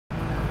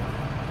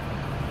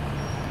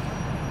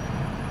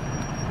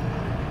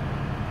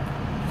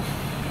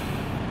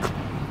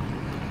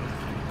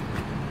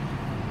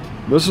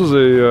This is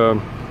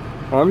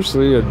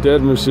obviously a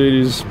dead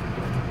Mercedes.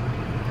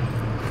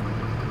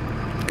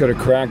 Got a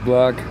crack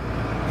block.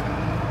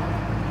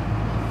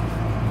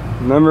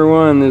 Number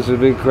one, there's a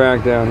big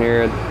crack down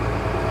here.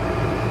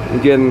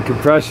 You're getting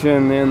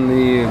compression in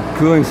the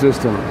cooling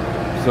system.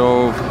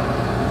 So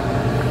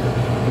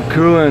the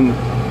coolant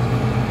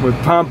would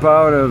pump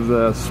out of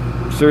the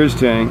surge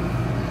tank.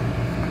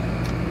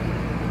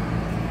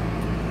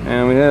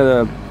 And we had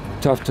a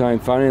tough time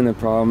finding the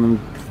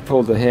problem.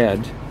 Pulled the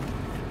head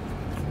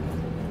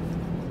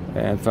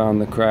and found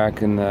the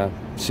crack in the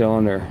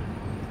cylinder.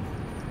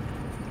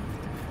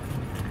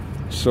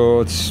 So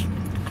it's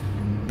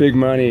big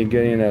money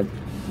getting a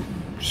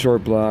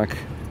short block.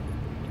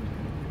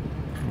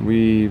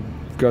 We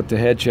got the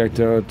head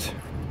checked out,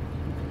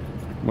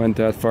 went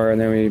that far,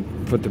 and then we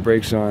put the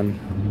brakes on.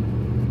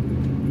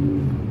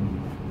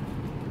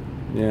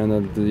 Yeah,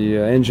 and the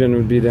engine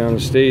would be down the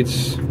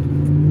States.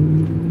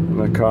 And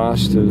the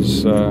cost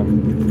is, so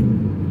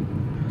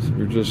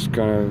we're just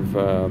kind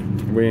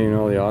of weighing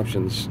all the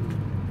options.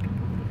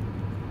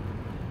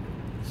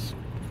 It's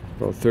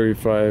about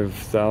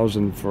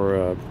 $35,000 for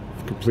a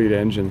complete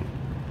engine.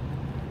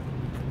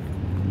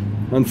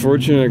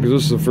 Unfortunate, because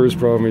this is the first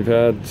problem we've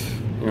had,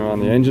 you know, on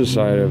the engine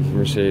side of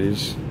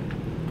Mercedes.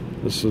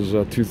 This is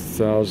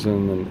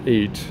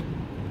 2008.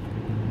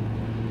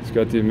 It's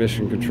got the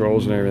emission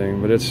controls and everything,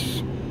 but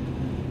it's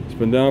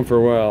been down for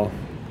a while.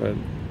 But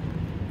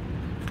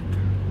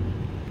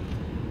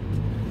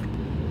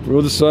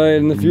we'll decide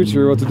in the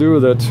future what to do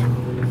with it.